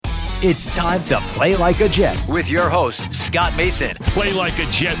It's time to play like a Jet with your host, Scott Mason. Play like a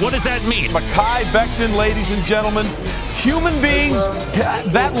Jet. What does that mean? Mekhi Becton, ladies and gentlemen. Human beings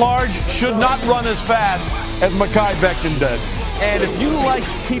that large should not run as fast as Mekhi Becton did. And if you like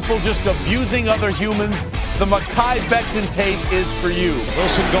people just abusing other humans, the Mekhi Becton tape is for you.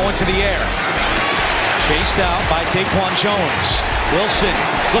 Wilson going to the air. Chased out by Daquan Jones. Wilson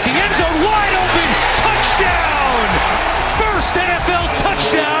looking end zone, wide open, touchdown! First NFL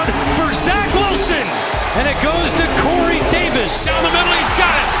touchdown for Zach Wilson. And it goes to Corey Davis. Down the middle, he's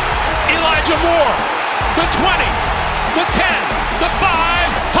got it. Elijah Moore, the 20, the 10, the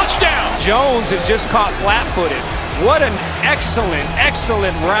 5, touchdown. Jones is just caught flat-footed. What an excellent,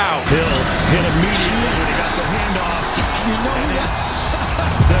 excellent route. Hill hit immediately when he got the handoff. You know that's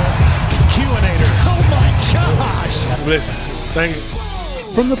the Q-inator. Oh my gosh. Listen, thank you.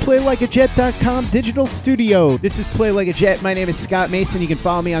 From the PlayLikeAJet.com digital studio, this is Play Like a Jet. My name is Scott Mason. You can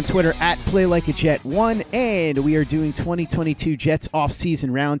follow me on Twitter at PlayLikeAJet1, and we are doing 2022 Jets offseason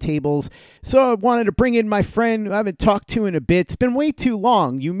roundtables. So I wanted to bring in my friend who I haven't talked to in a bit. It's been way too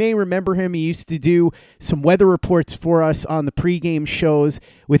long. You may remember him. He used to do some weather reports for us on the pregame shows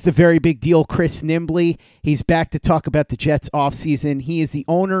with the very big deal Chris Nimbley. He's back to talk about the Jets offseason. He is the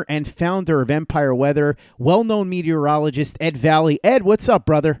owner and founder of Empire Weather, well-known meteorologist Ed Vallee. Ed, what's up,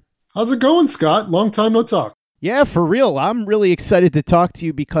 brother? How's it going, Scott? Long time no talk. Yeah, for real. I'm really excited to talk to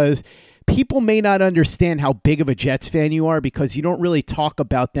you because people may not understand how big of a Jets fan you are because you don't really talk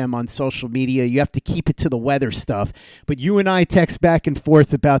about them on social media. You have to keep it to the weather stuff. But you and I text back and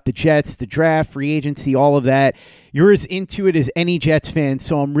forth about the Jets, the draft, free agency, all of that. You're as into it as any Jets fan,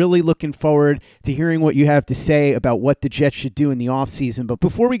 so I'm really looking forward to hearing what you have to say about what the Jets should do in the offseason. But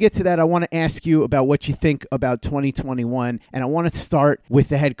before we get to that, I want to ask you about what you think about 2021, and I want to start with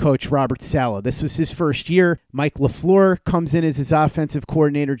the head coach, Robert Saleh. This was his first year. Mike LaFleur comes in as his offensive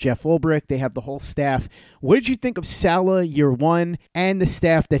coordinator, Jeff Ulbrich. They have the whole staff. What did you think of Saleh year one and the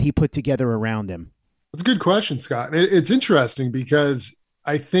staff that he put together around him? That's a good question, Scott. It's interesting because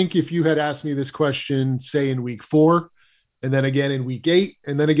I think if you had asked me this question, say in week 4, and then again in week 8,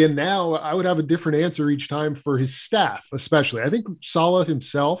 and then again now, I would have a different answer each time for his staff, especially. I think Saleh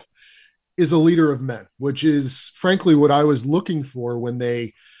himself is a leader of men, which is frankly what I was looking for when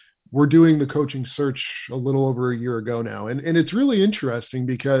they were doing the coaching search a little over a year ago now. And it's really interesting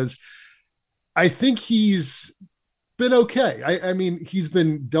because I think he's been okay. I mean, he's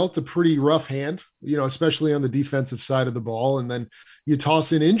been dealt a pretty rough hand, especially on the defensive side of the ball. And then you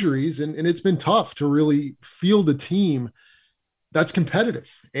toss in injuries and it's been tough to really field a team that's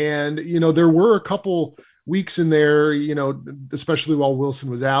competitive. And, there were a couple weeks in there, especially while Wilson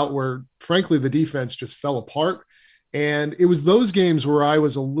was out, where frankly, the defense just fell apart. And it was those games where I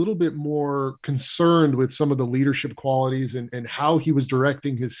was a little bit more concerned with some of the leadership qualities and how he was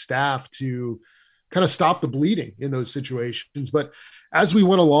directing his staff to kind of stop the bleeding in those situations. But as we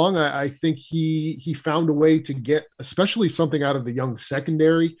went along, I think he found a way to get especially something out of the young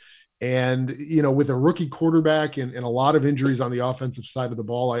secondary. And, with a rookie quarterback and a lot of injuries on the offensive side of the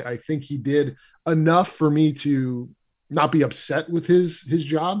ball, I think he did enough for me to not be upset with his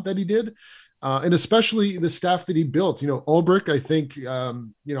job that he did. And especially the staff that he built. Ulbrich, I think,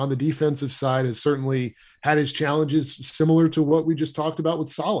 on the defensive side has certainly had his challenges similar to what we just talked about with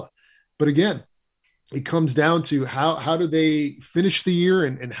Saleh. But again, it comes down to how do they finish the year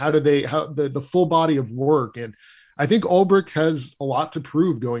and how the full body of work. And I think Ulbrich has a lot to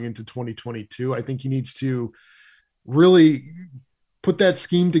prove going into 2022. I think he needs to really put that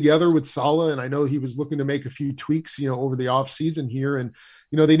scheme together with Saleh. And I know he was looking to make a few tweaks, over the offseason here. And,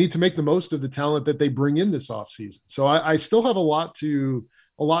 they need to make the most of the talent that they bring in this offseason. So I still have a lot to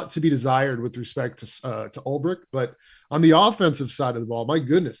be desired with respect to Ulbrich. But on the offensive side of the ball, my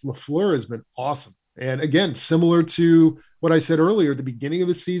goodness, LaFleur has been awesome. And again, similar to what I said earlier at the beginning of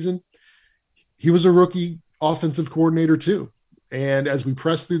the season, he was a rookie offensive coordinator too. And as we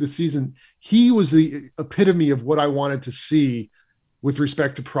pressed through the season, he was the epitome of what I wanted to see with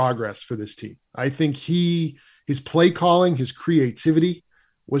respect to progress for this team. I think his play calling, his creativity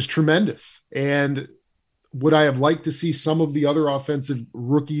was tremendous. And would I have liked to see some of the other offensive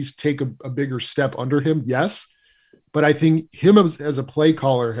rookies take a bigger step under him? Yes. But I think him as a play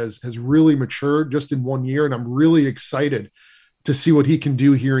caller has really matured just in 1 year. And I'm really excited to see what he can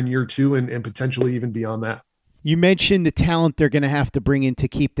do here in year 2 and potentially even beyond that. You mentioned the talent they're going to have to bring in to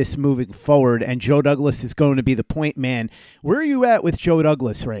keep this moving forward, and Joe Douglas is going to be the point man. Where are you at with Joe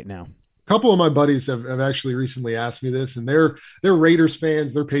Douglas right now? couple of my buddies have actually recently asked me this, and they're Raiders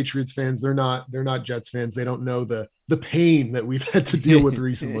fans, they're Patriots fans, they're not Jets fans. They don't know the pain that we've had to deal with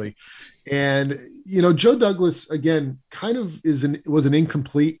recently. And Joe Douglas again kind of was an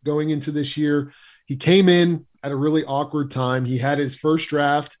incomplete going into this year. He came in at a really awkward time. He had his first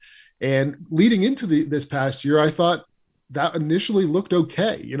draft, and leading into this past year, I thought that initially looked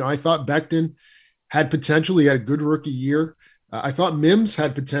okay. I thought Becton had potential. He had a good rookie year. I thought Mims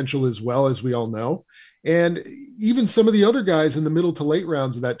had potential as well, as we all know. And even some of the other guys in the middle to late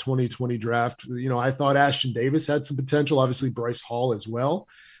rounds of that 2020 draft, I thought Ashton Davis had some potential, obviously Bryce Hall as well.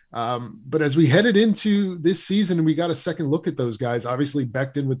 But as we headed into this season and we got a second look at those guys, obviously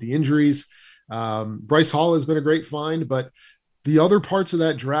Becton with the injuries, Bryce Hall has been a great find, but the other parts of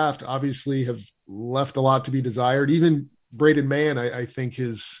that draft obviously have left a lot to be desired. Even Braden Mann, I think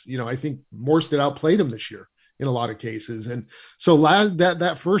I think Morstead outplayed him this year in a lot of cases. And so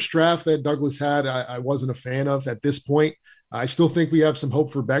that first draft that Douglas had, I wasn't a fan of at this point. I still think we have some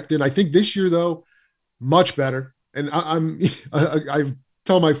hope for Becton. I think this year though, much better. And I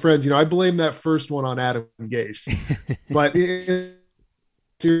tell my friends, I blame that first one on Adam Gase, but in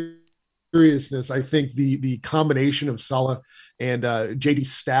seriousness, I think the combination of Saleh and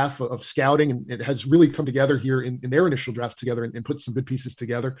JD's staff of scouting, and it has really come together here in their initial draft together and put some good pieces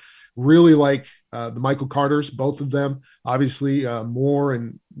together. Really like the Michael Carters, both of them, obviously Moore,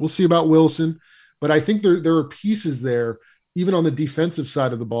 and we'll see about Wilson. But I think there are pieces there, even on the defensive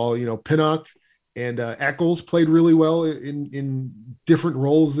side of the ball. Pinnock and Eccles played really well in different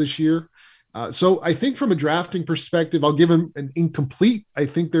roles this year. So I think from a drafting perspective, I'll give him an incomplete. I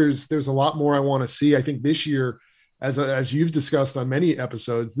think there's a lot more I want to see. I think this year, as you've discussed on many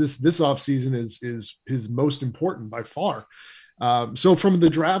episodes, this offseason is his most important by far. So from the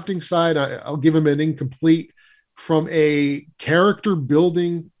drafting side, I'll give him an incomplete. From a character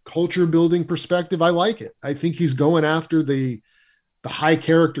building, culture building perspective, I like it. I think he's going after the high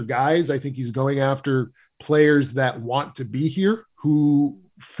character guys. I think he's going after players that want to be here, who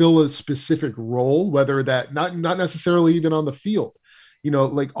fill a specific role, whether that not necessarily even on the field,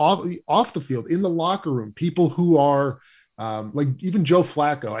 like off the field, in the locker room, people who are like even Joe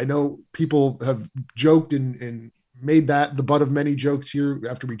Flacco. I know people have joked and made that the butt of many jokes here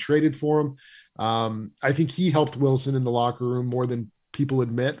after we traded for him. I think he helped Wilson in the locker room more than people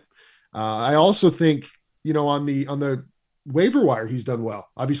admit. I also think, on the waiver wire, he's done well.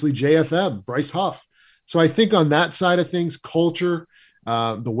 Obviously JFM, Bryce Huff. So I think on that side of things, culture,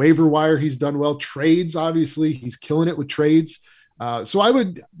 the waiver wire, he's done well. Trades, obviously, he's killing it with trades. So I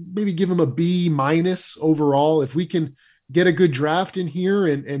would maybe give him a B- overall. If we can get a good draft in here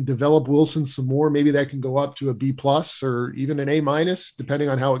and develop Wilson some more, maybe that can go up to a B+ or even an A-, depending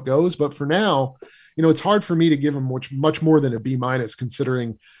on how it goes. But for now, it's hard for me to give him much more than a B-,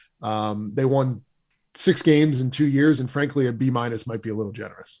 considering they won 6 games in 2 years. And frankly, a B- might be a little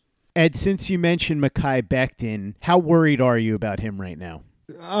generous. Ed, since you mentioned Mekhi Becton, how worried are you about him right now?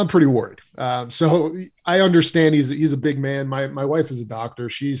 I'm pretty worried. So I understand he's a big man. My wife is a doctor.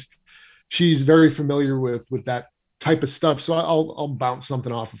 She's very familiar with that type of stuff. So I'll bounce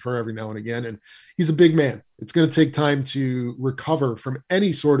something off of her every now and again. And he's a big man. It's going to take time to recover from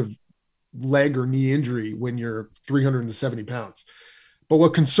any sort of leg or knee injury when you're 370 pounds. But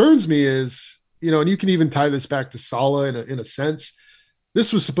what concerns me is, and you can even tie this back to Saleh in a sense.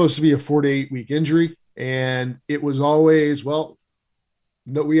 This was supposed to be a 4 to 8 week injury, and it was always, no,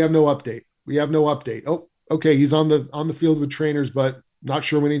 we have no update. We have no update. Oh, okay, he's on the field with trainers, but not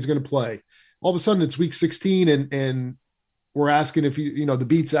sure when he's going to play. All of a sudden, it's week 16, and we're asking if the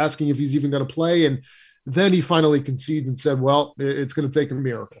beat's asking if he's even going to play, and then he finally concedes and said, "Well, it's going to take a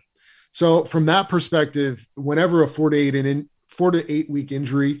miracle." So from that perspective, whenever a 4 to 8 week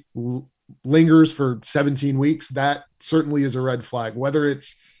injury lingers for 17 weeks, that certainly is a red flag, whether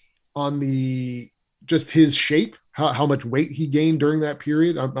it's on just his shape, how much weight he gained during that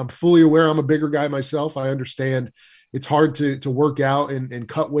period. I'm fully aware. I'm a bigger guy myself. I understand it's hard to work out and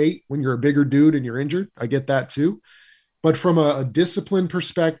cut weight when you're a bigger dude and you're injured. I get that too. But from a discipline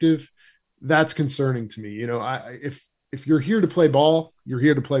perspective, that's concerning to me. If you're here to play ball, you're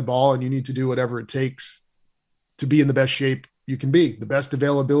here to play ball, and you need to do whatever it takes to be in the best shape you can be, the best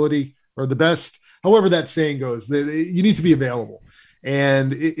availability, or the best, however that saying goes, you need to be available.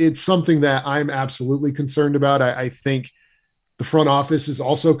 And it's something that I'm absolutely concerned about. I think the front office is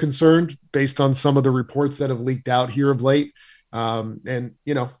also concerned based on some of the reports that have leaked out here of late. And,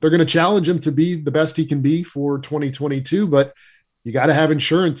 they're going to challenge him to be the best he can be for 2022, but you got to have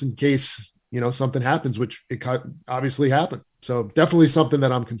insurance in case, something happens, which it obviously happened. So definitely something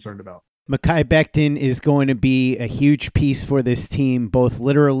that I'm concerned about. Mekhi Becton is going to be a huge piece for this team, both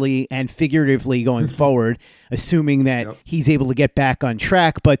literally and figuratively going forward, assuming that he's able to get back on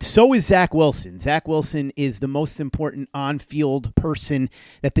track. But so is Zach Wilson. Zach Wilson is the most important on-field person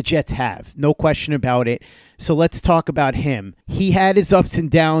that the Jets have. No question about it. So let's talk about him. He had his ups and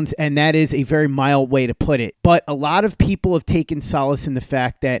downs, and that is a very mild way to put it. But a lot of people have taken solace in the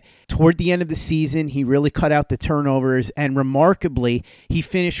fact that toward the end of the season, he really cut out the turnovers, and remarkably, he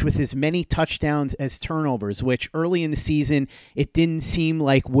finished with as many touchdowns as turnovers, which early in the season, it didn't seem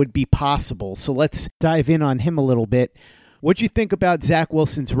like would be possible. So let's dive in on him a little bit. What'd you think about Zach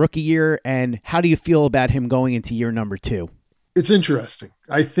Wilson's rookie year, and how do you feel about him going into year number 2? It's interesting.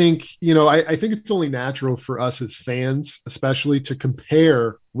 I think, I think it's only natural for us as fans, especially to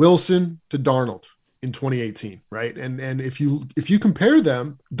compare Wilson to Darnold in 2018, right? And if you compare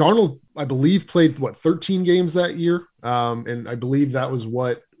them, Darnold, I believe, played 13 games that year. And I believe that was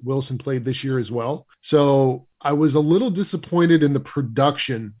what Wilson played this year as well. So I was a little disappointed in the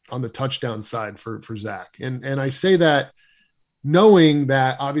production on the touchdown side for Zach. And I say that knowing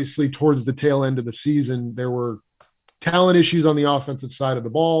that obviously towards the tail end of the season, there were talent issues on the offensive side of the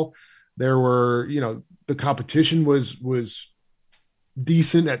ball. There were, the competition was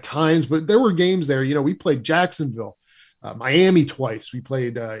decent at times, but there were games there. We played Jacksonville, Miami twice. We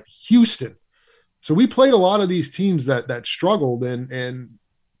played Houston. So we played a lot of these teams that struggled, and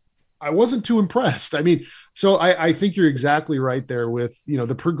I wasn't too impressed. I mean, so I think you're exactly right there with,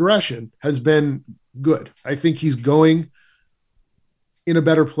 the progression has been good. I think he's going in a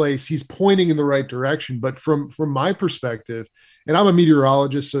better place. He's pointing in the right direction. But from my perspective, and I'm a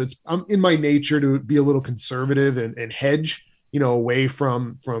meteorologist, so I'm in my nature to be a little conservative and hedge, away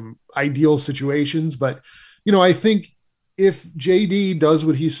from ideal situations. But, I think if JD does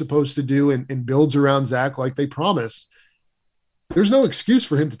what he's supposed to do and builds around Zach like they promised, there's no excuse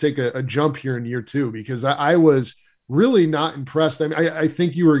for him to take a jump here in year 2, because I was really not impressed. I mean, I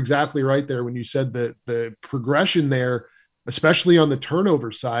think you were exactly right there when you said that the progression there, especially on the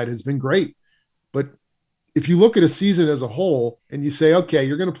turnover side, has been great. But if you look at a season as a whole and you say, okay,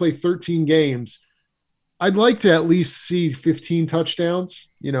 you're going to play 13 games, I'd like to at least see 15 touchdowns,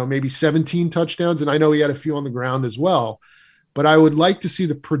 maybe 17 touchdowns. And I know he had a few on the ground as well, but I would like to see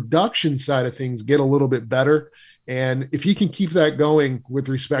the production side of things get a little bit better. And if he can keep that going with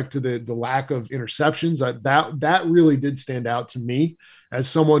respect to the lack of interceptions, that really did stand out to me as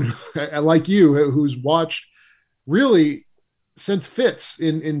someone like you who's watched really since Fitz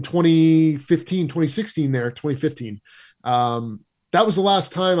in 2015, 2016 there, 2015. That was the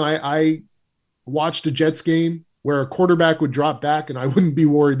last time I watched a Jets game where a quarterback would drop back and I wouldn't be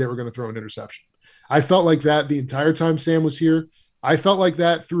worried they were going to throw an interception. I felt like that the entire time Sam was here. I felt like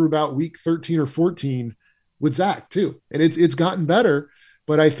that through about week 13 or 14 with Zach too. And it's gotten better,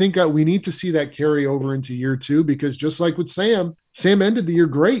 but I think we need to see that carry over into year 2, because just like with Sam ended the year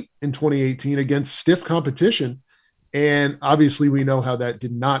great in 2018 against stiff competition. And obviously we know how that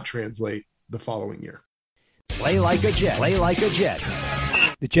did not translate the following year. Play like a Jet. Play like a Jet.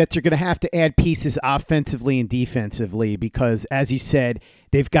 The Jets are going to have to add pieces offensively and defensively because, as you said,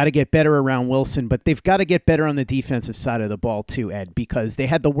 they've got to get better around Wilson, but they've got to get better on the defensive side of the ball too, Ed, because they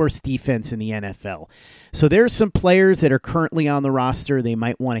had the worst defense in the NFL. So there are some players that are currently on the roster they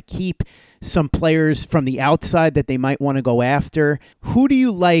might want to keep, some players from the outside that they might want to go after. Who do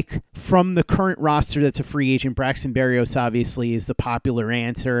you like from the current roster that's a free agent? Braxton Berrios obviously is the popular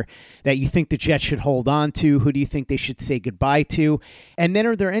answer that you think the Jets should hold on to. Who do you think they should say goodbye to? And then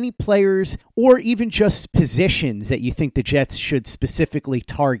are there any players or even just positions that you think the Jets should specifically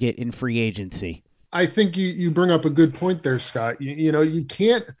target in free agency? I think you bring up a good point there, Scott. You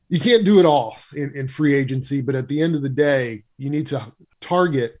can't do it all in free agency, but at the end of the day, you need to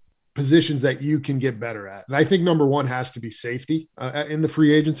target positions that you can get better at. And I think number one has to be safety in the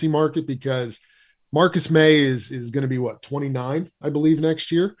free agency market, because Marcus May is going to be 29, I believe,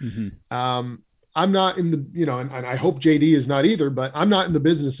 next year. Mm-hmm. I'm not in the, and I hope JD is not either, but I'm not in the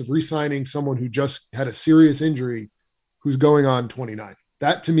business of re-signing someone who just had a serious injury who's going on 29.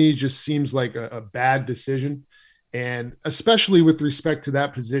 That to me just seems like a bad decision. And especially with respect to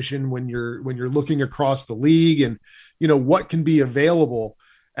that position, when you're looking across the league and, what can be available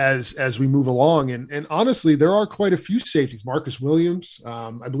as we move along. And honestly, there are quite a few safeties. Marcus Williams,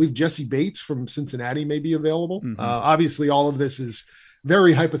 I believe Jesse Bates from Cincinnati may be available. Mm-hmm. Obviously all of this is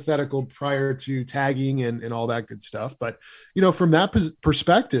very hypothetical prior to tagging and all that good stuff. But, from that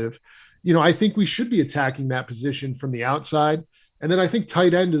perspective, I think we should be attacking that position from the outside. And then I think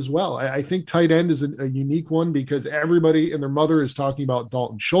tight end as well. I think tight end is a unique one because everybody and their mother is talking about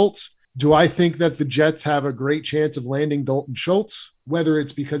Dalton Schultz. Do I think that the Jets have a great chance of landing Dalton Schultz, whether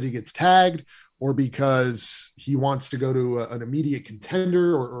it's because he gets tagged or because he wants to go to an immediate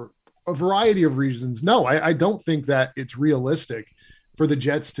contender or a variety of reasons? No, I don't think that it's realistic for the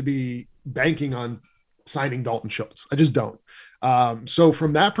Jets to be banking on signing Dalton Schultz. I just don't. So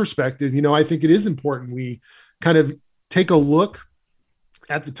from that perspective, I think it is important we kind of take a look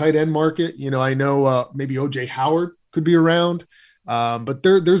at the tight end market. I know maybe OJ Howard could be around. But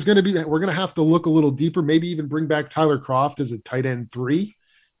we're going to have to look a little deeper, maybe even bring back Tyler Kroft as a tight end 3.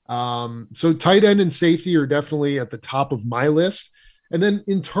 So tight end and safety are definitely at the top of my list. And then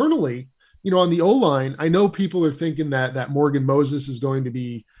internally, on the O-line, I know people are thinking that Morgan Moses is going to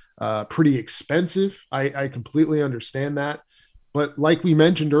be pretty expensive. I completely understand that. But like we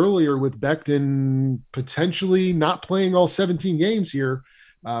mentioned earlier, with Becton potentially not playing all 17 games here,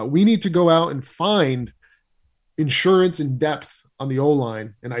 we need to go out and find insurance and depth on the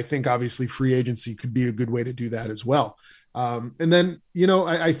O-line. And I think obviously free agency could be a good way to do that as well. And then,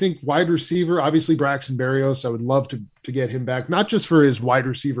 I think wide receiver, obviously Braxton Berrios, I would love to get him back, not just for his wide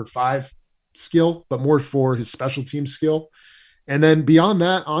receiver 5 skill, but more for his special team skill. And then beyond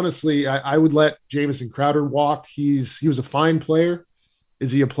that, honestly, I would let Jamison Crowder walk. He was a fine player.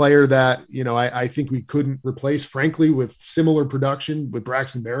 Is he a player that, I think we couldn't replace, frankly, with similar production with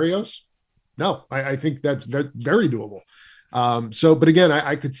Braxton Berrios? No, I think that's very, very doable. But again,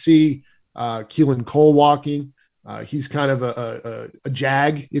 I could see Keelan Cole walking. He's kind of a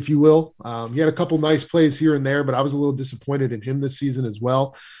jag, if you will. He had a couple nice plays here and there, but I was a little disappointed in him this season as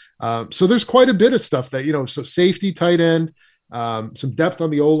well. So there's quite a bit of stuff that, so safety, tight end, some depth on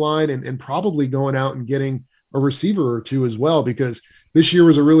the O-line, and probably going out and getting a receiver or 2 as well, because this year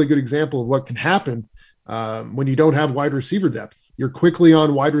was a really good example of what can happen when you don't have wide receiver depth. You're quickly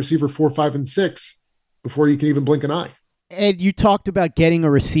on wide receiver 4, 5, and 6 before you can even blink an eye. Ed, you talked about getting a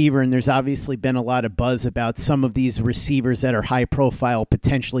receiver, and there's obviously been a lot of buzz about some of these receivers that are high profile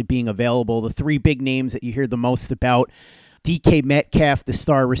potentially being available. The 3 big names that you hear the most about: DK Metcalf, the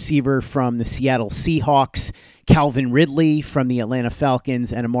star receiver from the Seattle Seahawks, Calvin Ridley from the Atlanta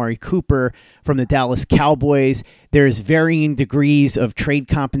Falcons, and Amari Cooper from the Dallas Cowboys. There's varying degrees of trade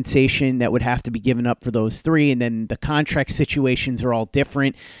compensation that would have to be given up for those 3, and then the contract situations are all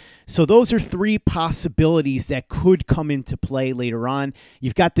different. So those are 3 possibilities that could come into play later on.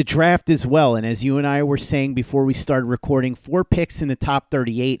 You've got the draft as well. And as you and I were saying before we started recording, 4 picks in the top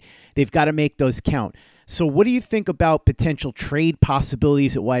 38. They've got to make those count. So what do you think about potential trade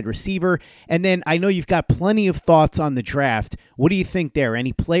possibilities at wide receiver? And then I know you've got plenty of thoughts on the draft. What do you think there?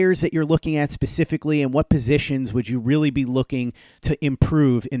 Any players that you're looking at specifically, and what positions would you really be looking to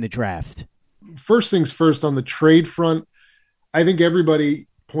improve in the draft? First things first, on the trade front, I think everybody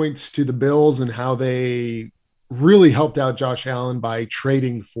points to the Bills and how they really helped out Josh Allen by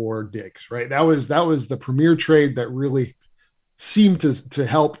trading for Diggs, right? That was the premier trade that really seemed to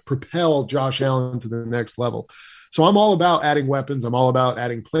help propel Josh Allen to the next level. So I'm all about adding weapons. I'm all about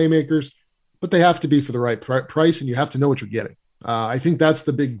adding playmakers, but they have to be for the right price, and you have to know what you're getting. I think that's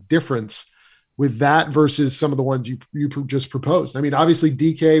the big difference with that versus some of the ones you just proposed. I mean, obviously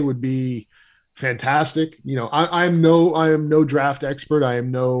DK would be fantastic. I am no draft expert. I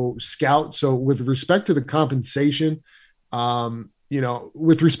am no scout. So with respect to the compensation,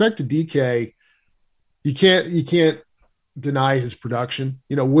 with respect to DK, you can't deny his production.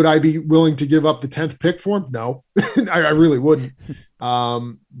 Would I be willing to give up the 10th pick for him? No, I really wouldn't.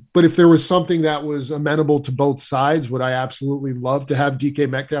 But if there was something that was amenable to both sides, would I absolutely love to have DK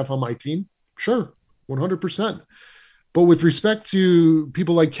Metcalf on my team? Sure. 100%. But with respect to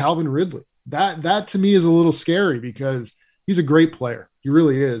people like Calvin Ridley, that to me is a little scary, because he's a great player. He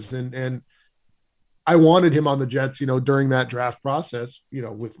really is. And I wanted him on the Jets, during that draft process,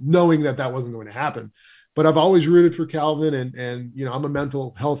 with knowing that wasn't going to happen. But I've always rooted for Calvin, and I'm a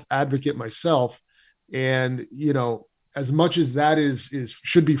mental health advocate myself. And, as much as that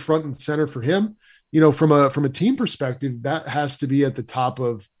should be front and center for him, from a team perspective, that has to be at the top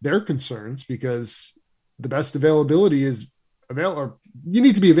of their concerns, because the best availability is available. You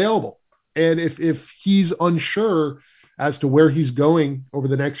need to be available. And if he's unsure as to where he's going over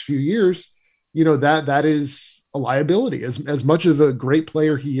the next few years, that is a liability. As much of a great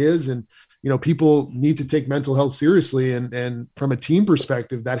player he is, and people need to take mental health seriously, and from a team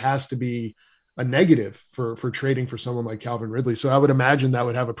perspective, that has to be a negative for trading for someone like Calvin Ridley. So I would imagine that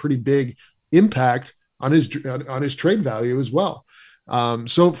would have a pretty big impact on his trade value as well.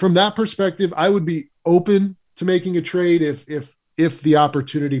 So from that perspective, I would be open to making a trade if the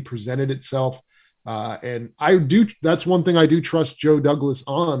opportunity presented itself. And that's one thing I do trust Joe Douglas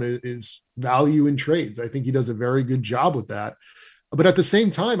on, is value in trades. I think he does a very good job with that. But at the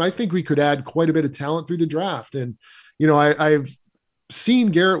same time, I think we could add quite a bit of talent through the draft. And, I've seen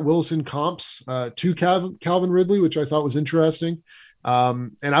Garrett Wilson comps to Calvin Ridley, which I thought was interesting.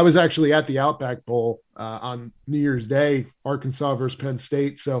 And I was actually at the Outback Bowl on New Year's Day, Arkansas versus Penn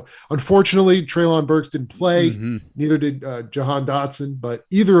State. So unfortunately, Treylon Burks didn't play. Neither did Jahan Dotson. But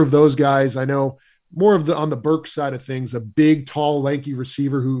either of those guys, I know more of on the Burks side of things, a big, tall, lanky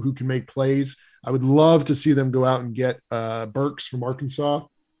receiver who can make plays. I would love to see them go out and get Burks from Arkansas.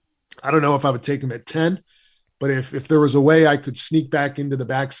 I don't know if I would take him at 10. But if there was a way I could sneak back into the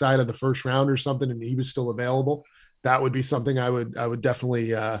backside of the first round or something and he was still available, that would be something I would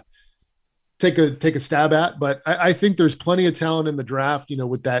definitely take a stab at. But I think there's plenty of talent in the draft,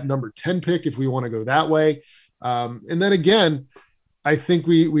 with that number 10 pick, if we want to go that way. And then again, I think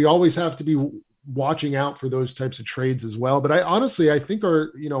we always have to be watching out for those types of trades as well. But I think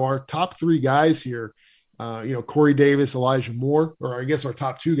our top three guys here, Corey Davis, Elijah Moore, or I guess our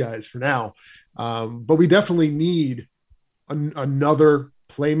top two guys for now. But we definitely need another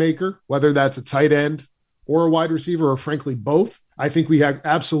playmaker, whether that's a tight end or a wide receiver, or frankly, both. I think we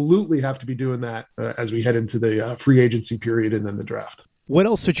absolutely have to be doing that as we head into the free agency period and then the draft. What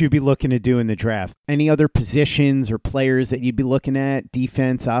else would you be looking to do in the draft? Any other positions or players that you'd be looking at?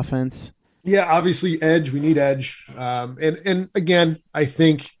 Defense, offense? Yeah, obviously edge. We need edge. And again, I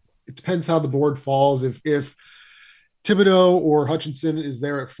think it depends how the board falls. If Thibodeau or Hutchinson is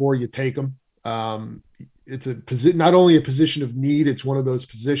there at 4, you take them. It's not only a position of need, it's one of those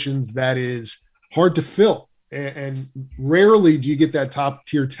positions that is hard to fill. And rarely do you get that top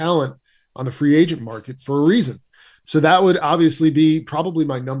tier talent on the free agent market for a reason. So that would obviously be probably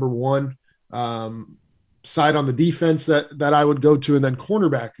my number one side on the defense that I would go to, and then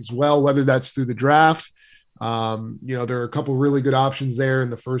cornerback as well, whether that's through the draft. There are a couple really good options there in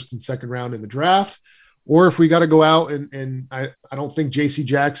the first and second round in the draft. Or if we got to go out and I don't think JC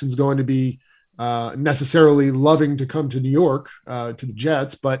Jackson's going to be necessarily loving to come to New York to the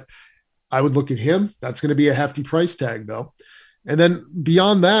Jets, but I would look at him. That's going to be a hefty price tag though. And then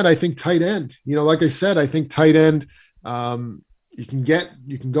beyond that, I think tight end, like I said, I think tight end, you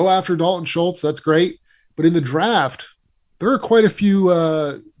can go after Dalton Schultz. That's great. But in the draft, there are quite a few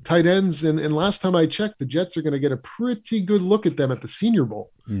tight ends. And last time I checked, the Jets are going to get a pretty good look at them at the Senior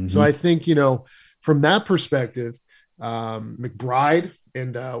Bowl. Mm-hmm. So I think, from that perspective, McBride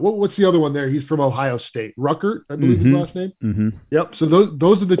and what's the other one there? He's from Ohio State. Ruckert, I believe his last name. Mm-hmm. Yep. So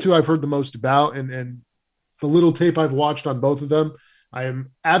those are the two I've heard the most about. And the little tape I've watched on both of them, I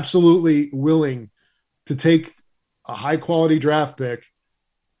am absolutely willing to take a high quality draft pick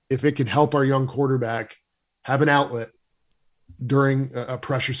if it can help our young quarterback have an outlet during a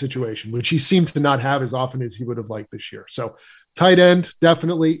pressure situation, which he seemed to not have as often as he would have liked this year. So tight end,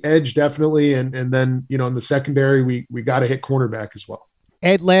 definitely, edge, definitely. And then, in the secondary, we got to hit cornerback as well.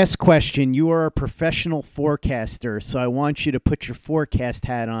 Ed, last question. You are a professional forecaster, so I want you to put your forecast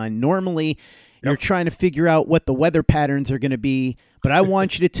hat on. Normally, you're trying to figure out what the weather patterns are going to be, but I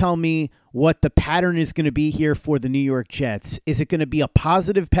want you to tell me what the pattern is going to be here for the New York Jets. Is it going to be a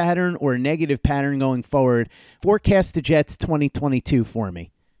positive pattern or a negative pattern going forward? Forecast the Jets 2022 for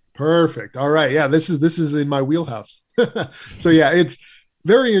me. Perfect. All right. Yeah, this is in my wheelhouse. So yeah, it's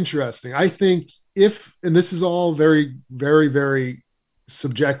very interesting. I think and this is all very, very, very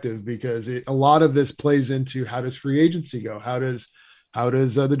subjective because a lot of this plays into how does free agency go? How does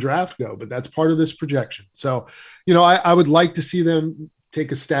the draft go? But that's part of this projection. So, I would like to see them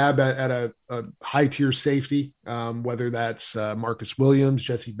take a stab at a high tier safety, whether that's Marcus Williams,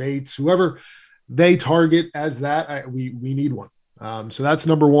 Jesse Bates, whoever they target as that. We need one. So that's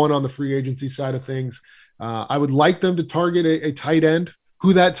number one on the free agency side of things. I would like them to target a tight end.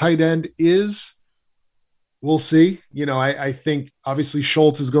 Who that tight end is, we'll see. I think obviously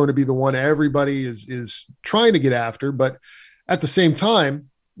Schultz is going to be the one everybody is trying to get after, but at the same time,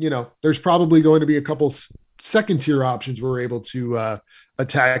 there's probably going to be a couple second tier options we're able to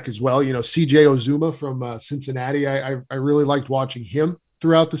attack as well. CJ Ozuma from Cincinnati. I really liked watching him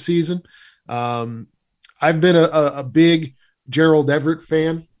throughout the season. I've been a big Gerald Everett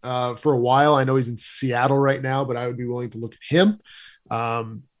fan for a while. I know he's in Seattle right now, but I would be willing to look at him.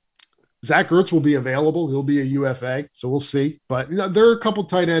 Zach Ertz will be available. He'll be a UFA, so we'll see. But there are a couple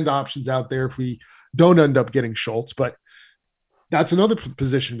tight end options out there if we don't end up getting Schultz. But that's another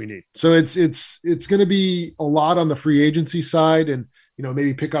position we need. So it's going to be a lot on the free agency side, and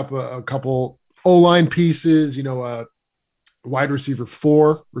maybe pick up a couple O-line pieces. A wide receiver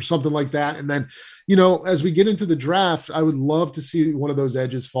 4 or something like that. And then, as we get into the draft, I would love to see one of those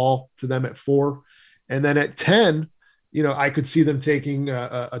edges fall to them at 4, and then at 10. I could see them taking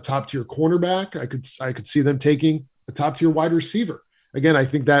a top tier cornerback. I could see them taking a top-tier wide receiver. Again, I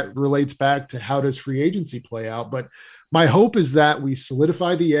think that relates back to how does free agency play out. But my hope is that we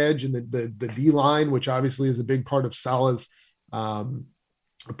solidify the edge and the D-line, which obviously is a big part of Saleh's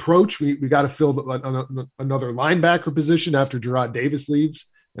approach. We got to fill another linebacker position after Gerard Davis leaves.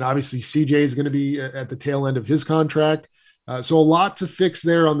 And obviously CJ is going to be at the tail end of his contract. So a lot to fix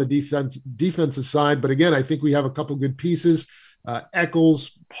there on the defensive side. But again, I think we have a couple good pieces.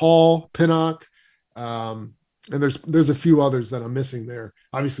 Eccles, Paul, Pinnock, and there's a few others that I'm missing there.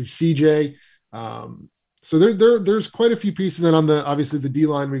 Obviously CJ. So there's quite a few pieces. And on obviously the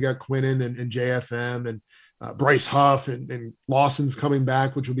D-line, we got Quinnen and JFM and Bryce Huff and Lawson's coming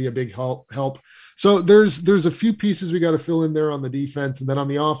back, which will be a big help. So there's a few pieces we got to fill in there on the defense. And then on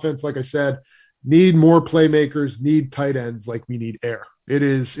the offense, like I said, need more playmakers, need tight ends like we need air.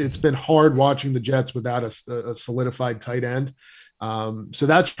 It's been hard watching the Jets without a solidified tight end. So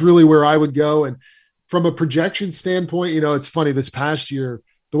that's really where I would go. And from a projection standpoint, it's funny, this past year,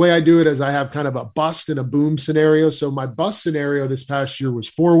 the way I do it is I have kind of a bust and a boom scenario. So my bust scenario this past year was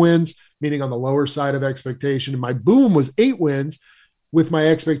 4 wins, meaning on the lower side of expectation. And my boom was 8 wins with my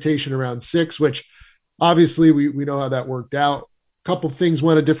expectation around 6, which obviously we know how that worked out. A couple of things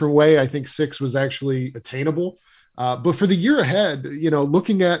went a different way. I think 6 was actually attainable. But for the year ahead,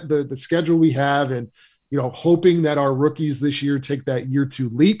 looking at the schedule we have and, hoping that our rookies this year take that year 2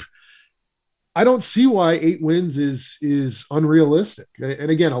 leap, I don't see why 8 wins is unrealistic.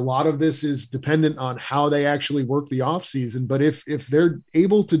 And again, a lot of this is dependent on how they actually work the offseason. But if they're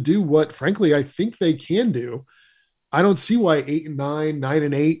able to do what, frankly, I think they can do, I don't see why 8-9,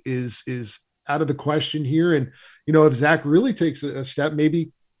 9-8 is out of the question here. And, if Zach really takes a step,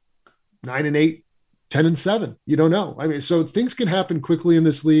 maybe 9-8, 10-7, you don't know. I mean, so things can happen quickly in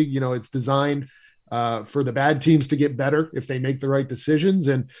this league. It's designed for the bad teams to get better if they make the right decisions.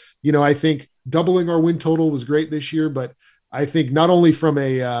 And, I think doubling our win total was great this year, but I think not only from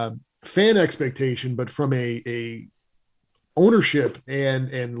a fan expectation, but from a ownership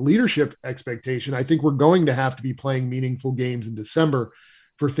and leadership expectation, I think we're going to have to be playing meaningful games in December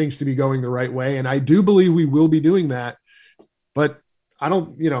for things to be going the right way. And I do believe we will be doing that, but I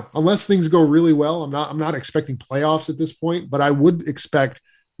don't, unless things go really well, I'm not expecting playoffs at this point, but I would expect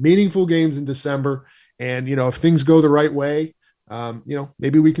meaningful games in December. And, if things go the right way,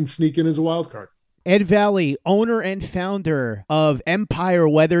 maybe we can sneak in as a wild card. Ed Vallee, owner and founder of Empire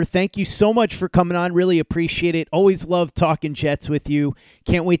Weather, thank you so much for coming on. Really appreciate it. Always love talking Jets with you.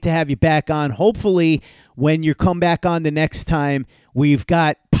 Can't wait to have you back on. Hopefully, when you come back on the next time, we've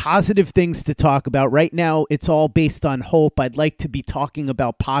got positive things to talk about. Right now, it's all based on hope. I'd like to be talking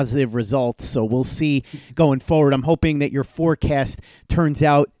about positive results, so we'll see going forward. I'm hoping that your forecast turns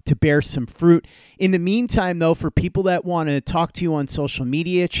out to bear some fruit. In the meantime, though, for people that want to talk to you on social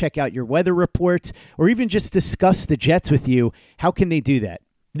media, check out your weather reports, or even just discuss the Jets with you, how can they do that?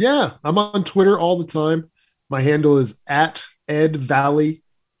 Yeah, I'm on Twitter all the time. My handle is @EdValleyWX.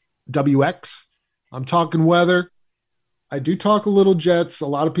 I'm talking weather. I do talk a little Jets. A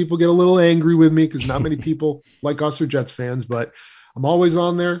lot of people get a little angry with me because not many people like us are Jets fans, but I'm always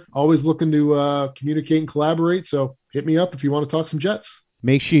on there, always looking to communicate and collaborate. So hit me up if you want to talk some Jets.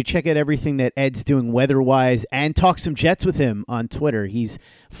 Make sure you check out everything that Ed's doing weather-wise and talk some Jets with him on Twitter. He's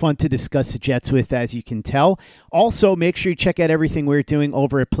fun to discuss the Jets with, as you can tell. Also, make sure you check out everything we're doing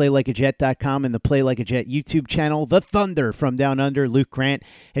over at PlayLikeAJet.com and the Play Like a Jet YouTube channel. The Thunder from Down Under, Luke Grant,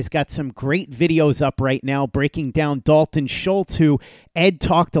 has got some great videos up right now breaking down Dalton Schultz, who Ed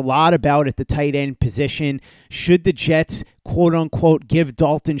talked a lot about at the tight end position. Should the Jets, quote-unquote, give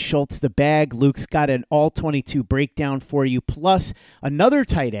Dalton Schultz the bag? Luke's got an all-22 breakdown for you, plus another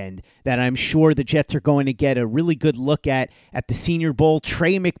tight end that I'm sure the Jets are going to get a really good look at the Senior Bowl,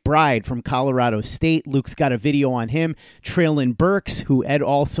 Trey McBride from Colorado State. Luke's got a video on him. Traylon Burks, who Ed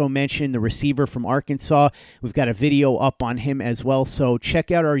also mentioned, the receiver from Arkansas. We've got a video up on him as well. So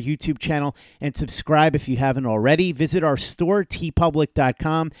check out our YouTube channel and subscribe if you haven't already. Visit our store,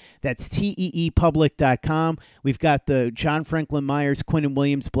 teepublic.com. That's teepublic.com. We've got the John Franklin Myers, Quinnen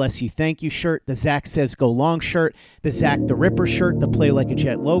Williams, Bless You, Thank You shirt, the Zach Says Go Long shirt, the Zach the Ripper shirt, the Play Like a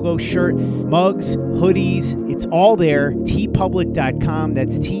Jet logo shirt, mugs, hoodies. It's all there. teepublic.com.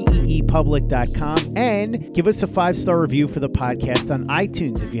 That's teepublic.com. And give us a 5-star review for the podcast on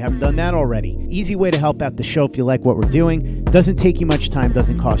iTunes if you haven't done that already. Easy way to help out the show if you like what we're doing. Doesn't take you much time,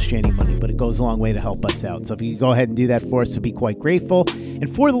 doesn't cost you any money, but it goes a long way to help us out. So if you could go ahead and do that for us, we'll be quite grateful. And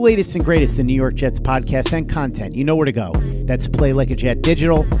for the latest and greatest in New York Jets podcasts and content, you know where to go. That's Play Like a Jet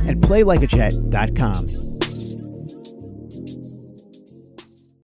Digital and PlayLikeAJet.com.